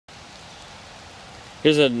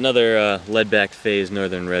Here's another leadback phase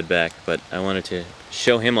northern redback, but I wanted to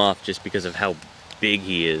show him off just because of how big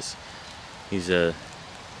he is. He's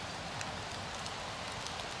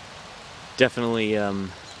definitely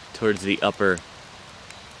towards the upper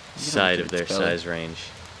side of their size range.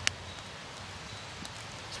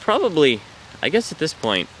 It's probably, I guess at this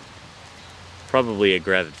point, probably a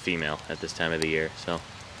gravid female at this time of the year. So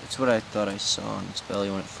that's what I thought I saw on its belly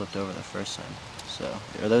when it flipped over the first time. So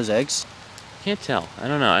are those eggs? Can't tell. I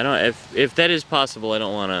don't know. I don't. If that is possible, I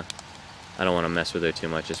don't want to mess with her too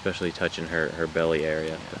much, especially touching her belly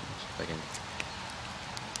area. Yeah. But if I can.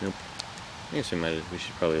 Nope. I guess we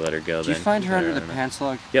should probably let her go. Did you find her under the pants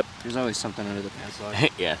log? Yep. There's always something under the pants log.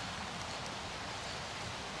 Yeah.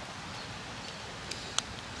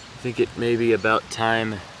 I think it may be about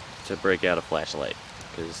time to break out a flashlight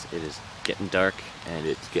because it is getting dark and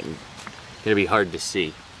it's gonna be hard to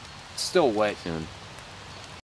see. It's still wet soon.